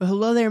Well,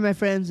 hello there, my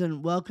friends,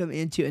 and welcome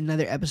into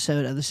another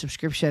episode of the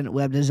Subscription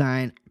Web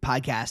Design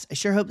Podcast. I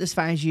sure hope this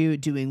finds you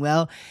doing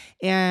well.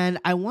 And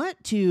I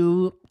want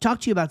to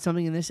talk to you about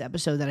something in this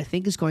episode that I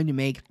think is going to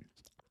make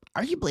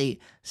arguably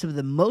some of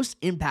the most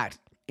impact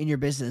in your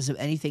business of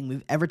anything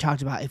we've ever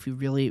talked about if you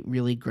really,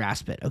 really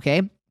grasp it,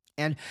 okay?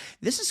 And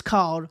this is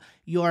called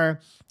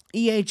your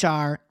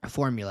EHR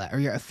formula,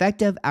 or your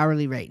effective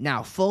hourly rate.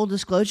 Now, full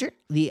disclosure,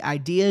 the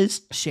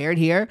ideas shared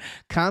here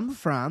come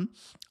from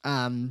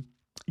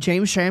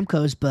James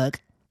Schramko's book,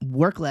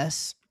 Work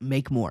Less,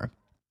 Make More.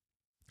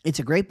 It's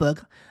a great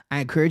book. I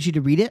encourage you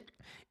to read it.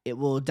 It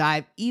will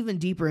dive even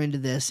deeper into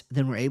this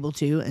than we're able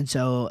to, and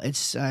so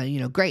it's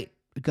great.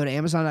 Go to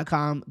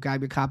Amazon.com,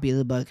 grab your copy of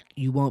the book.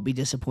 You won't be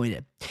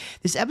disappointed.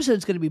 This episode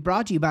is going to be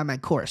brought to you by my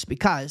course,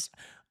 because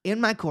in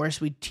my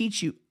course, we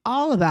teach you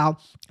all about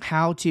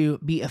how to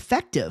be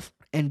effective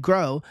and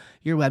grow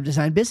your web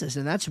design business.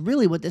 And that's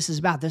really what this is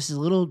about. This is a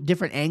little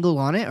different angle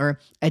on it, or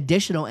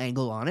additional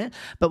angle on it.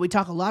 But we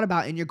talk a lot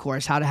about in your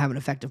course how to have an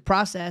effective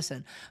process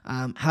and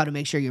how to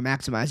make sure you're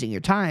maximizing your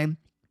time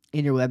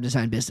in your web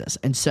design business.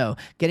 And so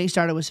getting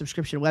started with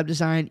subscription web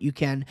design, you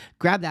can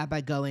grab that by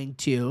going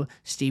to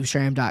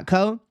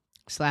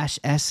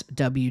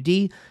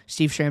steveschramm.co/SWD,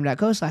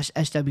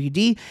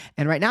 steveschramm.co/SWD.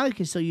 And right now you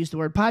can still use the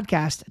word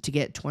podcast to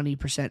get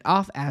 20%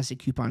 off as a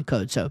coupon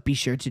code. So be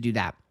sure to do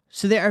that.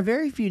 So there are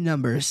very few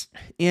numbers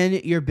in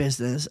your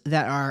business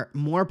that are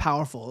more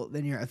powerful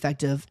than your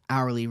effective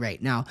hourly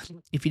rate. Now,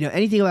 if you know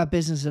anything about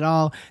business at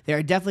all, there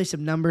are definitely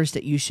some numbers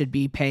that you should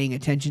be paying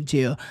attention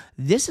to.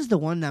 This is the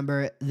one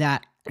number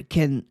that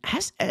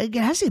has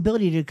the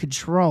ability to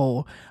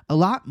control a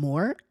lot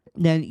more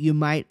than you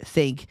might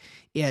think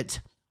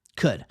it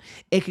could.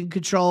 It can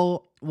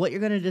control what you're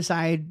going to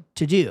decide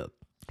to do,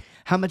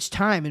 how much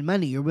time and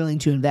money you're willing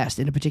to invest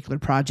in a particular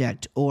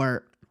project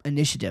or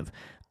initiative,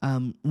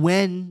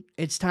 when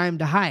it's time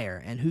to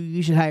hire and who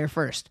you should hire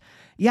first.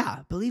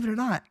 Yeah, believe it or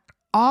not,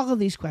 all of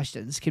these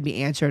questions can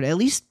be answered at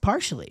least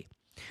partially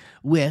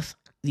with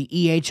the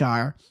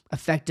EHR,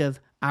 effective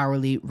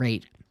hourly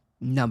rate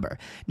number.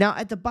 Now,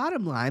 at the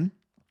bottom line,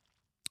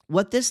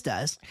 what this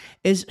does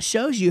is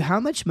shows you how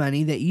much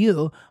money that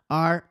you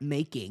are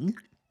making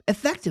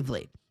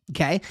effectively.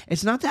 Okay?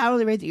 It's not the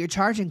hourly rate that you're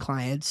charging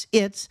clients.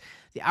 It's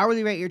the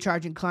hourly rate you're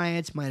charging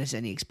clients minus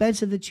any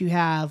expenses that you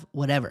have,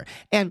 whatever.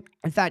 And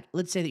in fact,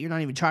 let's say that you're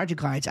not even charging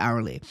clients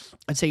hourly.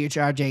 Let's say you're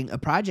charging a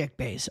project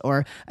base,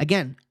 or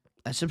again,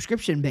 a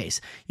subscription base.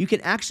 You can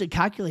actually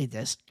calculate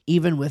this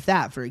even with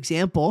that. For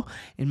example,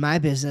 in my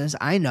business,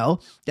 I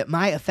know that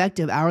my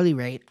effective hourly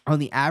rate on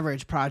the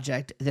average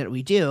project that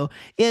we do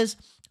is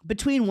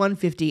between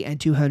 $150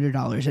 and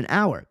 $200 an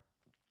hour.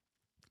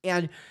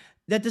 And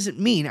that doesn't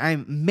mean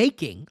I'm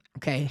making,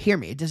 okay, hear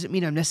me, it doesn't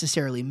mean I'm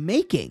necessarily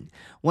making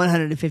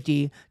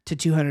 $150 to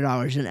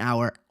 $200 an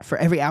hour for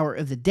every hour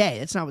of the day.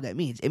 That's not what that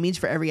means. It means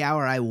for every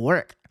hour I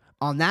work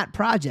on that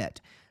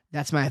project,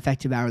 that's my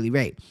effective hourly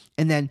rate.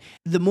 And then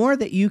the more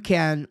that you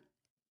can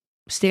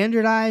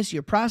standardize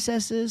your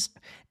processes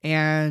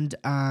and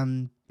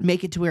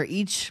make it to where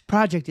each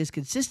project is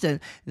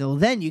consistent, well,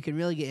 then you can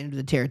really get into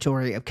the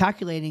territory of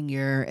calculating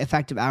your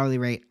effective hourly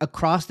rate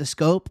across the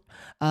scope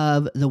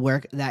of the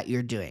work that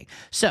you're doing.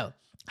 So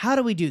how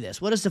do we do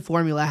this? What is the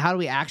formula? How do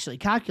we actually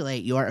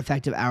calculate your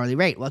effective hourly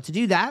rate? Well, to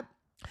do that,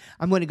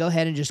 I'm going to go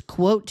ahead and just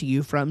quote to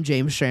you from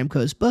James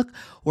Schramko's book,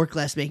 Work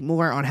Less, Make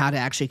More, on how to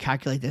actually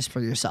calculate this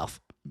for yourself.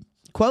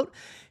 Quote,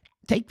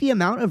 take the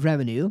amount of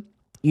revenue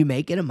you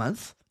make in a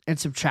month and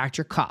subtract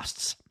your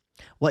costs.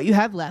 What you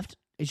have left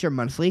is your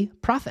monthly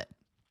profit.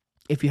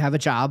 If you have a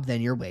job,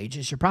 then your wage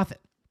is your profit.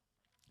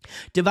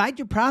 Divide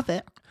your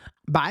profit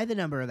by the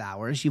number of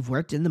hours you've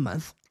worked in the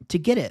month to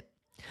get it.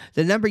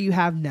 The number you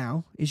have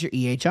now is your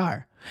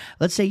EHR.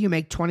 Let's say you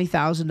make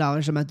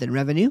 $20,000 a month in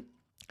revenue,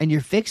 and your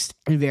fixed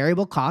and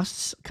variable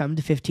costs come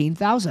to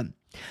 $15,000.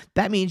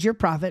 That means your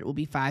profit will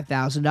be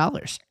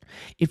 $5,000.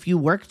 If you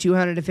work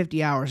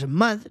 250 hours a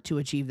month to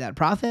achieve that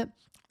profit,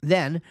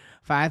 then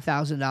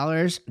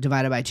 $5,000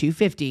 divided by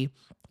 250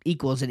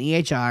 equals an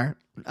EHR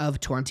of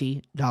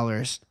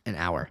 $20 an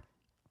hour.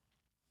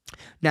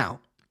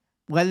 Now,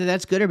 whether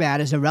that's good or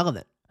bad is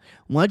irrelevant.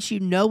 Once you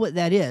know what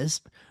that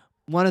is,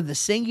 one of the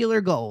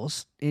singular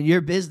goals in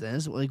your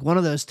business, like one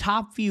of those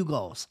top few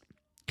goals,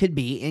 could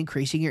be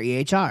increasing your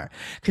EHR.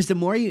 Because the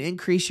more you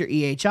increase your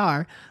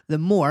EHR, the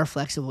more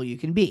flexible you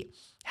can be.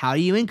 How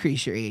do you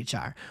increase your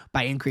EHR?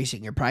 By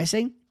increasing your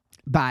pricing,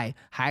 by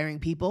hiring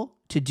people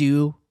to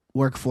do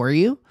work for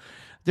you.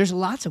 There's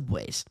lots of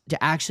ways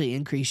to actually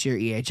increase your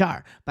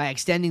EHR by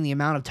extending the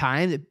amount of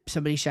time that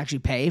somebody should actually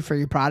pay for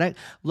your product.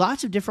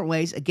 Lots of different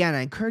ways. Again,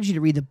 I encourage you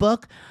to read the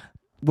book,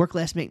 Work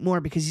Less, Make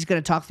More, because he's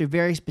going to talk through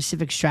very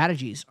specific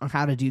strategies on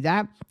how to do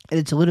that. And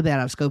it's a little bit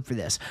out of scope for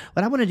this.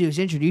 What I want to do is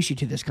introduce you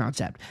to this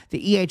concept,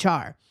 the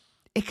EHR.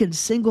 It can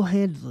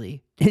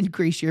single-handedly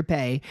increase your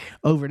pay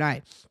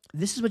overnight.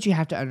 This is what you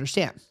have to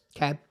understand,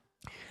 okay?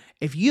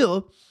 If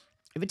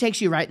it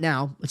takes you right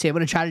now, let's say I'm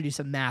going to try to do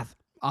some math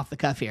off the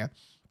cuff here.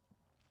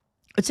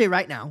 Let's say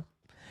right now,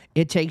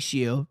 it takes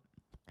you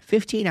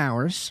 15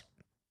 hours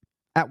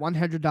at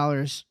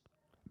 $100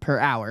 per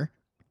hour,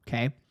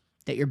 okay,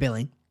 that you're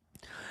billing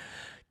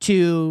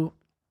to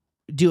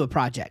do a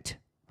project,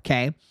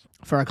 okay,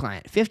 for a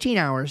client. 15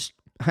 hours,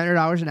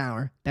 $100 an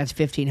hour, that's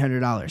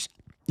 $1,500.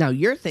 Now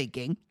you're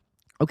thinking,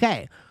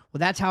 okay, well,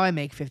 that's how I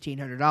make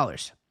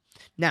 $1,500.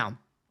 Now,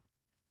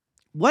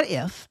 what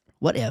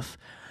if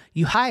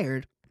you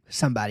hired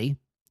somebody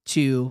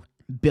to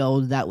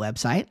build that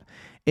website?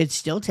 It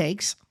still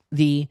takes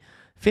the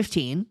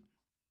 15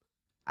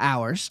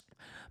 hours,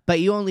 but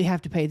you only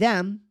have to pay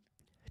them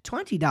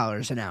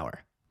 $20 an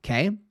hour,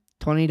 okay?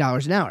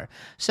 $20 an hour.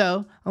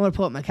 So I'm going to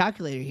pull up my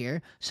calculator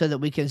here so that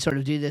we can sort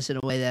of do this in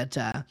a way that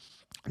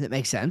that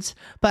makes sense.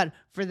 But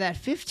for that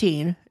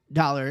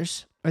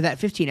 $15 or that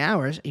 15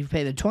 hours, if you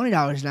pay them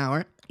 $20 an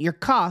hour, your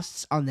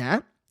costs on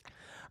that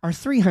are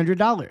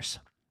 $300.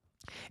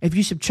 If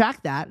you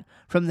subtract that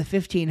from the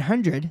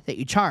 $1,500 that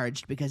you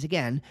charged, because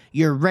again,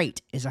 your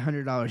rate is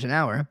 $100 an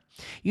hour,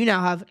 you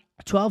now have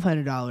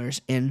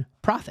 $1,200 in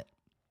profit.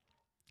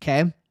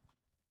 Okay?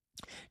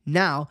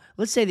 Now,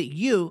 let's say that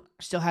you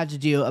still had to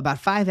do about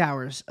 5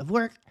 hours of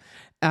work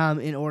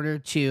in order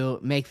to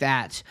make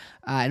that,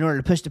 in order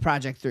to push the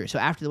project through. So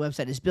after the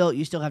website is built,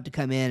 you still have to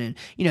come in and,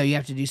 you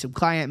have to do some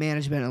client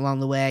management along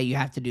the way. You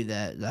have to do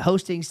the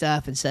hosting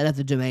stuff and set up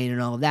the domain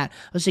and all of that.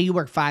 Let's say you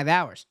work 5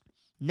 hours.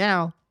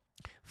 Now,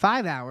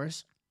 5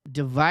 hours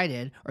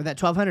divided, or that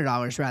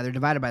 $1,200 rather,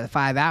 divided by the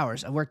 5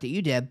 hours of work that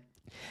you did,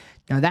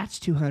 now that's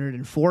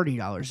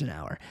 $240 an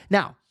hour.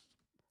 Now,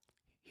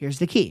 here's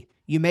the key.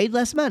 You made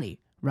less money,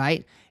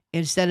 right?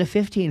 Instead of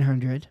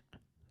 $1,500,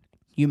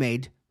 you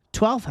made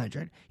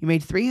 $1,200. You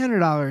made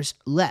 $300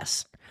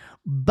 less,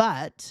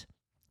 but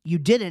you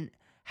didn't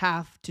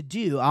have to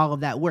do all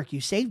of that work.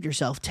 You saved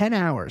yourself 10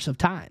 hours of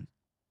time,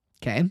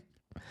 okay?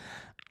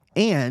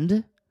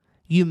 And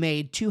you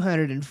made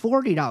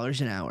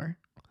 $240 an hour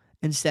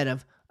instead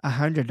of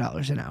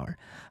 $100 an hour.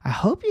 I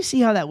hope you see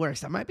how that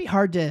works. That might be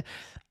hard to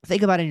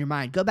think about in your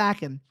mind. Go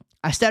back, and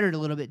I stuttered a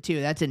little bit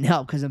too. That didn't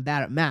help because I'm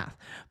bad at math.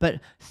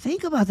 But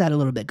think about that a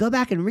little bit. Go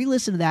back and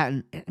re-listen to that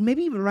and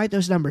maybe even write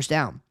those numbers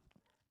down.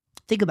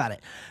 Think about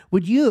it.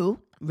 Would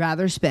you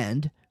rather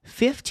spend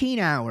 15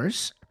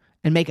 hours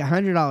and make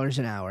 $100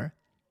 an hour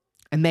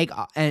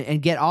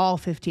and get all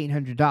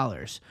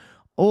 $1,500?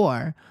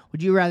 Or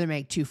would you rather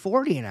make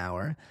 $240 an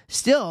hour,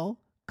 still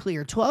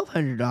clear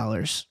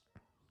 $1,200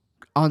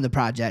 on the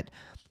project,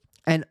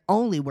 and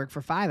only work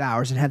for 5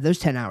 hours and have those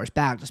 10 hours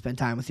back to spend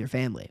time with your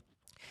family?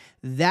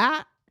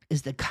 That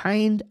is the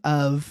kind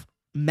of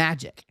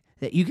magic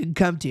that you can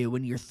come to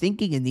when you're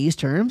thinking in these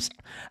terms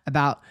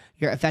about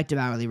your effective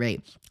hourly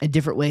rate and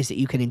different ways that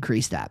you can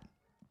increase that.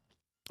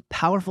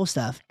 Powerful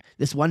stuff.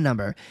 This one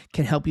number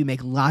can help you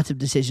make lots of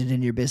decisions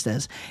in your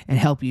business and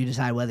help you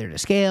decide whether to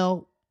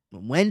scale,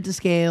 when to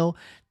scale.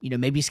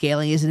 Maybe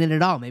scaling isn't it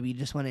at all. Maybe you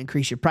just want to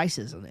increase your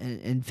prices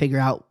and figure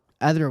out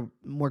other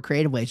more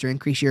creative ways or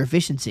increase your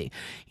efficiency.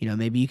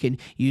 Maybe you can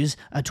use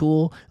a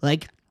tool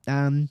like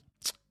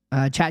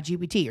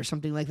ChatGPT or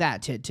something like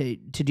that to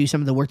do some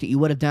of the work that you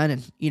would have done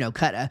and,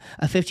 cut a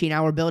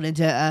 15-hour build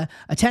into a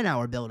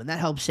 10-hour build, and that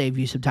helps save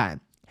you some time.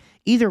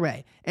 Either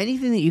way,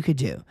 anything that you could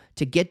do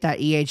to get that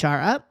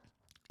EHR up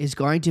is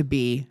going to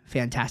be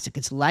fantastic.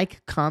 It's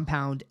like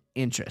compound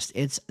interest.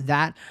 It's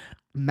that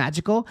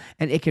magical,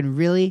 and it can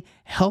really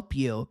help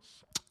you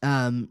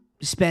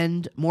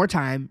spend more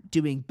time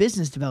doing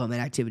business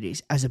development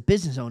activities as a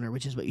business owner,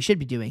 which is what you should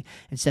be doing,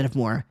 instead of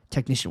more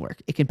technician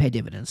work. It can pay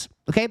dividends.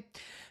 Okay?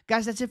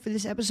 Guys, that's it for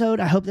this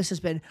episode. I hope this has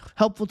been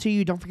helpful to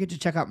you. Don't forget to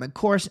check out my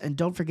course, and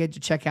don't forget to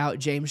check out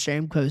James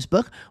Schramko's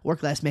book,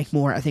 Work Less, Make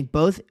More. I think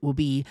both will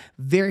be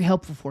very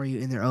helpful for you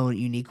in their own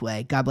unique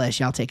way. God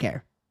bless y'all. Take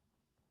care.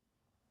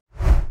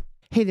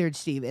 Hey there, it's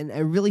Steve, and I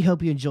really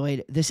hope you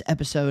enjoyed this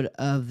episode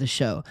of the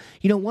show.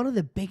 One of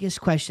the biggest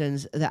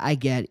questions that I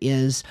get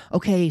is,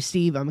 okay,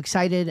 Steve, I'm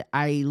excited.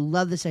 I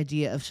love this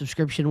idea of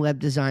subscription web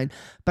design,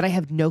 but I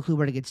have no clue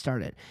where to get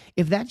started.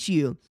 If that's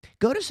you,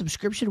 go to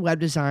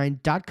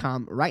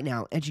subscriptionwebdesign.com right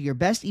now, enter your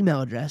best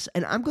email address,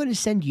 and I'm going to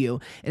send you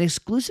an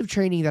exclusive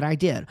training that I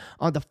did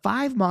on the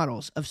 5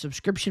 models of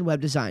subscription web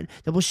design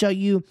that will show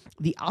you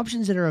the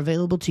options that are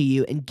available to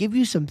you and give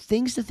you some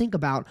things to think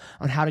about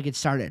on how to get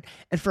started.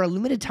 And for a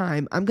limited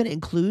time, I'm going to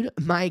include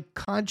my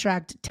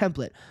contract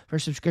template for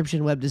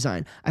subscription web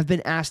design. I've been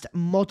asked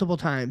multiple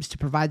times to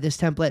provide this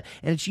template,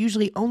 and it's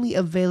usually only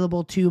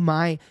available to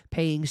my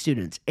paying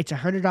students. It's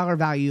 $100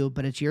 value,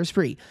 but it's yours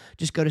free.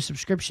 Just go to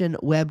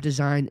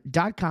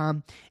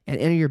subscriptionwebdesign.com and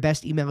enter your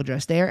best email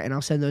address there, and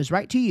I'll send those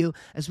right to you,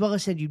 as well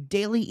as send you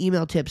daily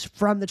email tips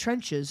from the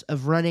trenches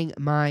of running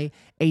my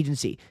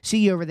agency.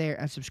 See you over there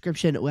at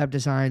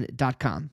subscriptionwebdesign.com.